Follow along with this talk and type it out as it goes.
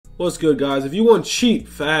What's good, guys? If you want cheap,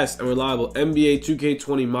 fast, and reliable NBA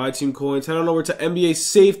 2K20 My Team coins, head on over to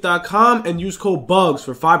NBASafe.com and use code Bugz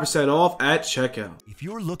for 5% off at checkout. If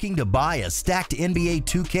you're looking to buy a stacked NBA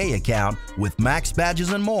 2K account with max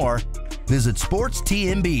badges and more, visit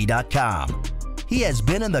SportsTNB.com. He has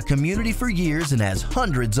been in the community for years and has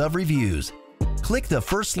hundreds of reviews. Click the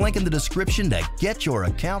first link in the description to get your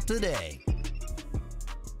account today.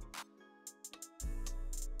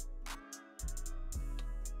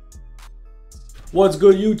 What's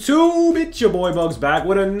good, YouTube? It's your boy Bugz back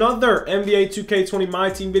with another NBA 2K20 My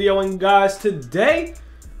Team video. And guys, today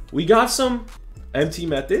we got some MT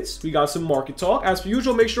methods. We got some market talk. As per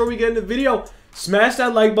usual, make sure we get in the video. Smash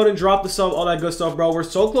that like button, drop the sub, all that good stuff, bro. We're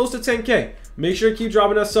so close to 10K. Make sure to keep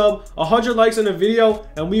dropping that sub. 100 likes on the video,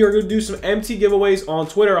 and we are going to do some MT giveaways on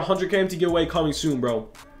Twitter. 100K MT giveaway coming soon, bro.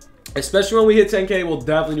 Especially when we hit 10K, we'll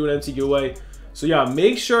definitely do an MT giveaway. So yeah,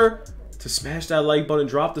 make sure to smash that like button,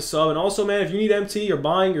 drop the sub, and also, man, if you need MT, you're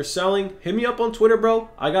buying, you're selling, hit me up on Twitter, bro.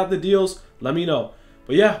 I got the deals. Let me know.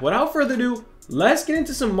 But yeah, without further ado, let's get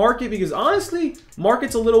into some market, because honestly,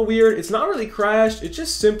 market's a little weird. It's not really crashed. It's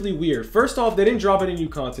just simply weird. First off, they didn't drop any new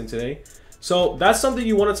content today. So that's something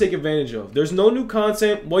you want to take advantage of. There's no new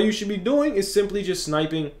content. What you should be doing is simply just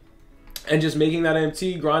sniping and just making that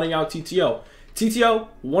MT, grinding out TTO. TTO,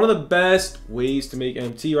 one of the best ways to make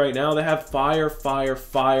MT right now. They have fire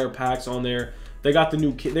packs on there. They got the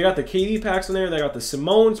KD packs on there. They got the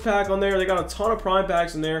Simone's pack on there. They got a ton of prime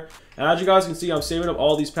packs in there. And as you guys can see, I'm saving up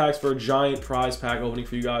all these packs for a giant prize pack opening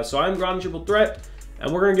for you guys. So I'm grinding triple threat,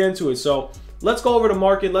 and we're gonna get into it. So let's go over the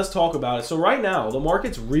market. Let's talk about it. So right now, the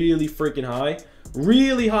market's really freaking high,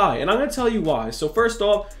 really high, and I'm gonna tell you why. So first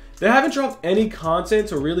off, they haven't dropped any content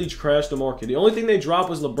to really crash the market. The only thing they dropped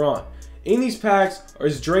was LeBron. In these packs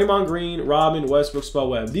is Draymond Green, Rodman, Westbrook, Spell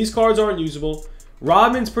Webb. These cards aren't usable.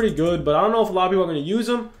 Rodman's pretty good, but I don't know if a lot of people are going to use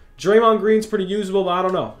him. Draymond Green's pretty usable, but I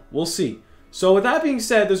don't know. We'll see. So with that being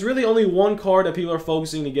said, there's really only one card that people are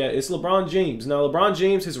focusing to get. It's LeBron James. Now, LeBron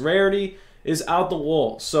James, his rarity is out the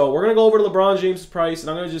wall. So we're going to go over to LeBron James' price, and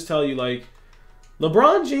I'm going to just tell you, like,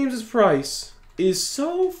 LeBron James' price is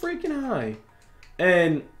so freaking high.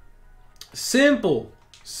 And simple.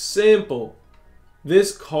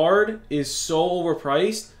 This card is so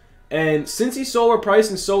overpriced, and since he's so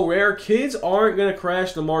overpriced and so rare, kids aren't going to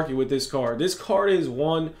crash the market with this card. This card is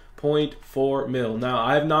 1.4 mil. Now,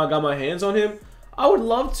 I have not got my hands on him. I would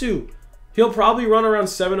love to. He'll probably run around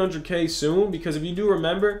 700K soon, because if you do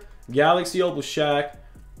remember, Galaxy Opal Shaq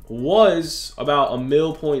was about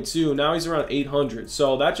 $1.2 mil. Now he's around 800.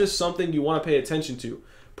 So that's just something you want to pay attention to.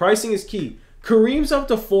 Pricing is key. Kareem's up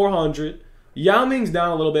to 400. Yao Ming's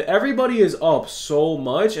down a little bit. Everybody is up so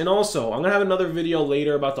much. And also, I'm going to have another video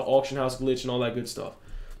later about the auction house glitch and all that good stuff.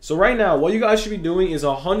 So right now, what you guys should be doing is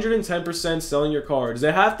 110% selling your cards.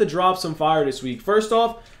 They have to drop some fire this week. First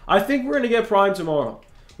off, I think we're going to get Prime tomorrow.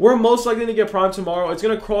 We're most likely to get Prime tomorrow. It's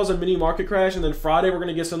going to cause a mini market crash. And then Friday, we're going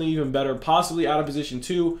to get something even better. Possibly out of position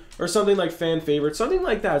 2 or something like fan favorite. Something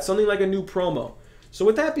like that. Something like a new promo. So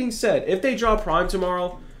with that being said, if they drop Prime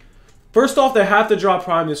tomorrow, first off, they have to drop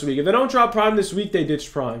Prime this week. If they don't drop Prime this week, they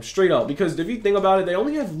ditch Prime. Straight up. Because if you think about it, they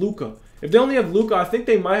only have Luka. If they only have Luka, I think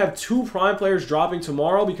they might have 2 Prime players dropping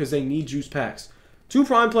tomorrow because they need juice packs. 2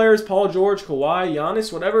 Prime players, Paul George, Kawhi,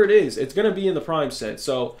 Giannis, whatever it is, it's going to be in the Prime set.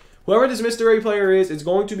 So whoever this mystery player is, it's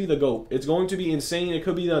going to be the GOAT. It's going to be insane. It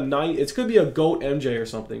could be it could be a GOAT MJ or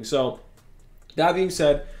something. So that being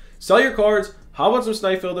said, sell your cards. How about some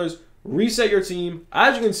snipe filters? Reset your team.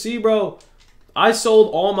 As you can see, bro, I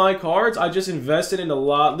sold all my cards. I just invested in a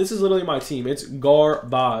lot. This is literally my team. It's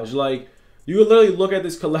garbage. Like, you can literally look at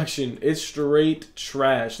this collection. It's straight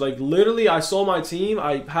trash. Like, literally, I sold my team.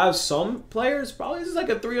 I have some players. Probably this is like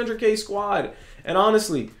a 300K squad. And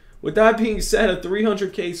honestly, with that being said, a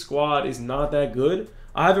 300K squad is not that good.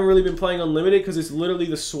 I haven't really been playing Unlimited because it's literally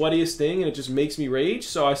the sweatiest thing and it just makes me rage.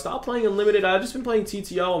 So I stopped playing Unlimited. I've just been playing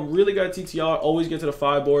TTO. I'm really good at TTO. I always get to the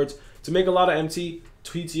 5 boards. To make a lot of MT,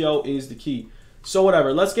 TTO is the key. So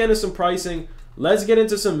whatever, let's get into some pricing. Let's get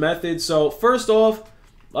into some methods. So first off,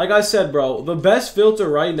 like I said, bro, the best filter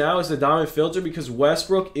right now is the diamond filter because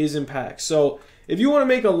Westbrook is in packs. So if you want to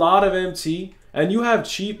make a lot of MT and you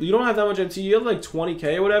have you don't have that much MT, you have like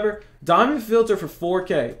 20K or whatever, diamond filter for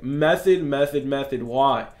 4K. Method.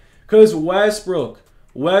 Why? Because Westbrook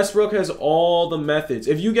has all the methods.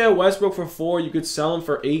 If you get Westbrook for 4, you could sell him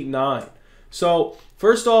for 8, 9. So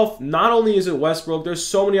first off, not only is it Westbrook, there's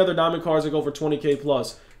so many other diamond cards that go for 20K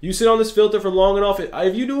plus. You sit on this filter for long enough,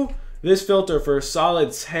 if you do this filter for a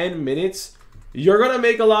solid 10 minutes, you're going to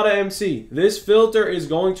make a lot of MC. This filter is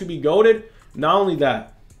going to be goated. Not only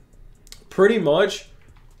that, pretty much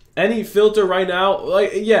any filter right now,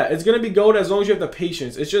 like, yeah, it's going to be gold as long as you have the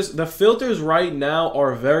patience. It's just the filters right now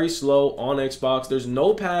are very slow on Xbox. There's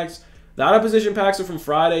no packs. The out of position packs are from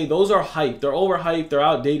Friday. Those are hyped. They're overhyped. They're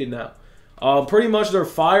outdated now. Pretty much they're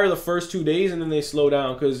fire the first 2 days and then they slow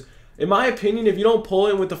down. Because in my opinion, if you don't pull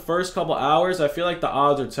in with the first couple hours, I feel like the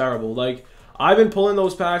odds are terrible. Like, I've been pulling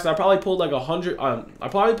those packs. I probably pulled like 100. I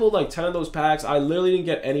probably pulled like 10 of those packs. I literally didn't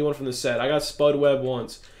get anyone from the set. I got Spud Webb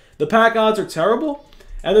once. The pack odds are terrible.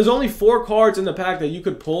 And there's only 4 cards in the pack that you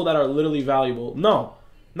could pull that are literally valuable. No,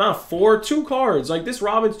 not 4, 2 cards. Like this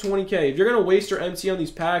Robin's 20K. If you're going to waste your MT on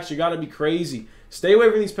these packs, you got to be crazy. Stay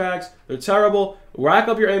away from these packs. They're terrible. Rack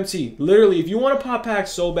up your MT. Literally, if you want to pop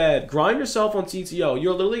packs so bad, grind yourself on TTO.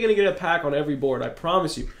 You're literally going to get a pack on every board. I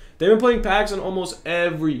promise you. They've been putting packs on almost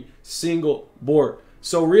every single board.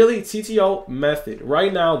 So really, TTO method.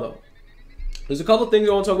 Right now, though, there's a couple things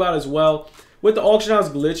I want to talk about as well. With the auction house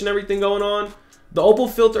glitch and everything going on, the opal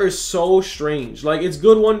filter is so strange. Like, it's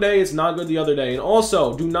good one day, it's not good the other day. And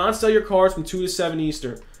also, do not sell your cards from 2 to 7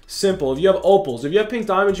 Eastern. Simple. If you have opals, if you have pink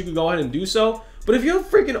diamonds, you can go ahead and do so. But if you have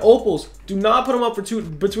freaking opals, do not put them up for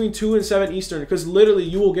between 2 and 7 Eastern, because literally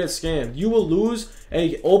you will get scammed. You will lose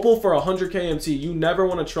a opal for 100K MT. You never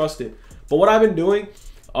want to trust it. But what I've been doing,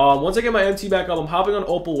 once I get my MT back up, I'm hopping on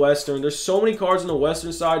opal Western. There's so many cards on the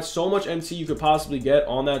Western side, so much MT you could possibly get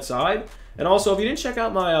on that side. And also, if you didn't check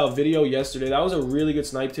out my video yesterday, that was a really good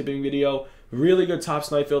snipe tipping video. Really good top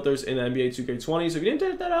snipe filters in the NBA 2K20. So if you didn't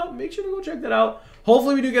check that out, make sure to go check that out.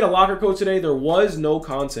 Hopefully we do get a locker code today. There was no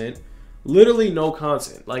content. Literally no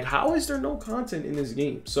content. Like, how is there no content in this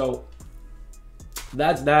game? So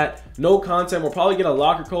that's that. No content. We'll probably get a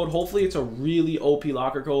locker code. Hopefully it's a really OP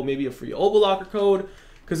locker code. Maybe a free opal locker code.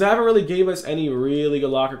 Because they haven't really gave us any really good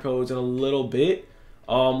locker codes in a little bit.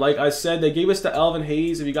 Like I said, they gave us the Elvin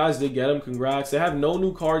Hayes. If you guys did get them, congrats. They have no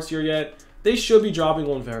new cards here yet. They should be dropping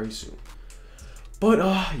one very soon. But,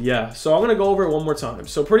 yeah. So I'm going to go over it one more time.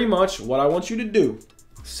 So pretty much what I want you to do,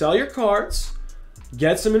 sell your cards,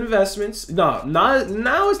 get some investments. Now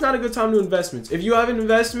is not a good time to investments. If you have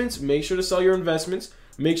investments, make sure to sell your investments.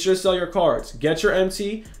 Make sure to sell your cards. Get your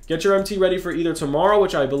MT. Get your MT ready for either tomorrow,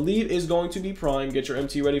 which I believe is going to be Prime. Get your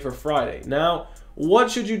MT ready for Friday. Now,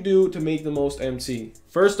 what should you do to make the most MT?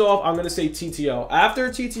 First off, I'm going to say TTO. After a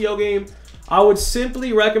TTO game, I would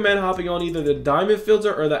simply recommend hopping on either the Diamond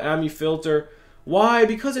filter or the Ami filter. Why?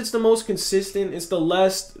 Because it's the most consistent. It's the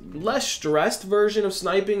less stressed version of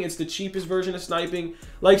sniping. It's the cheapest version of sniping.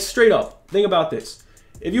 Like, straight up, think about this.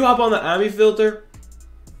 If you hop on the Ami filter,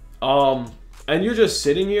 and you're just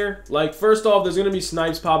sitting here, like, first off, there's going to be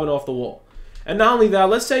snipes popping off the wall. And not only that,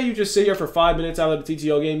 let's say you just sit here for 5 minutes out of the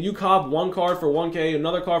TTO game. You cop one card for 1K,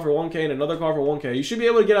 another card for 1K, and another card for 1K. You should be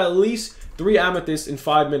able to get at least 3 amethysts in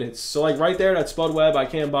 5 minutes. So, like, right there, that Spud Web, I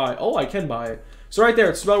can't buy. Oh, I can buy it. So, right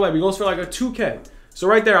there, it's Spud Web. He goes for, like, a 2K. So,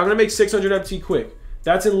 right there, I'm going to make 600 MT quick.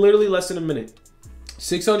 That's in literally less than a minute.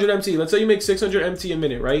 600 MT. Let's say you make 600 MT a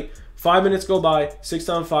minute, right? 5 minutes go by. 6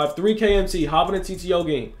 times 5. 3K MT. Hop in a TTO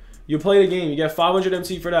game. You play the game. You get 500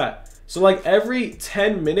 MT for that. So, like, every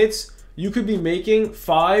 10 minutes... you could be making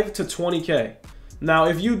 5 to 20K. Now,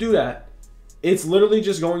 if you do that, it's literally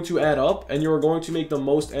just going to add up and you're going to make the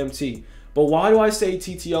most MT. But why do I say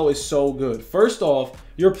TTO is so good? First off,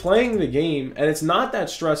 you're playing the game and it's not that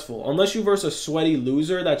stressful. Unless you verse a sweaty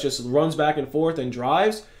loser that just runs back and forth and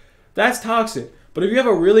drives, that's toxic. But if you have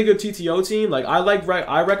a really good TTO team, like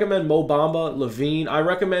I recommend Mo Bamba, Levine. I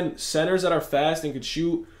recommend centers that are fast and could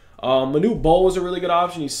shoot. Manu Bol is a really good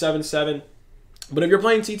option. He's 7'7". But if you're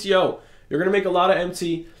playing TTO, you're going to make a lot of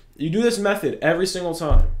MT. You do this method every single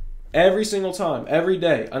time. Every single time. Every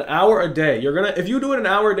day. An hour a day. If you do it an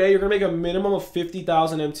hour a day, you're going to make a minimum of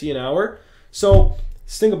 50,000 MT an hour. So,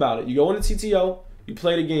 think about it. You go into TTO, you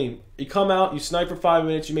play the game. You come out, you snipe for 5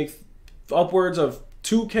 minutes, you make upwards of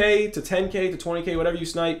 2K to 10K to 20K, whatever you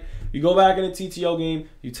snipe. You go back in a TTO game,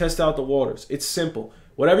 you test out the waters. It's simple.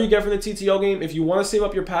 Whatever you get from the TTO game, if you want to save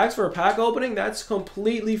up your packs for a pack opening, that's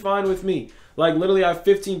completely fine with me. Like, literally, I have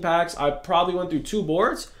 15 packs. I probably went through 2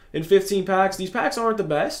 boards in 15 packs. These packs aren't the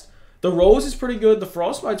best. The Rose is pretty good. The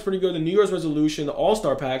Frostbite's pretty good. The New Year's Resolution, the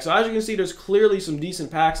All-Star pack. So, as you can see, there's clearly some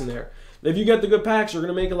decent packs in there. If you get the good packs, you're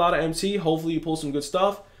going to make a lot of MT. Hopefully, you pull some good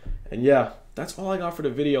stuff. And, yeah, that's all I got for the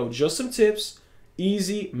video. Just some tips.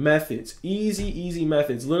 Easy methods. Easy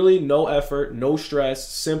methods. Literally, no effort, no stress.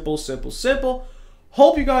 Simple, simple, simple.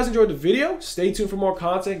 Hope you guys enjoyed the video. Stay tuned for more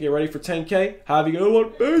content. Get ready for 10K. Have a good one.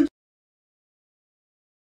 Peace.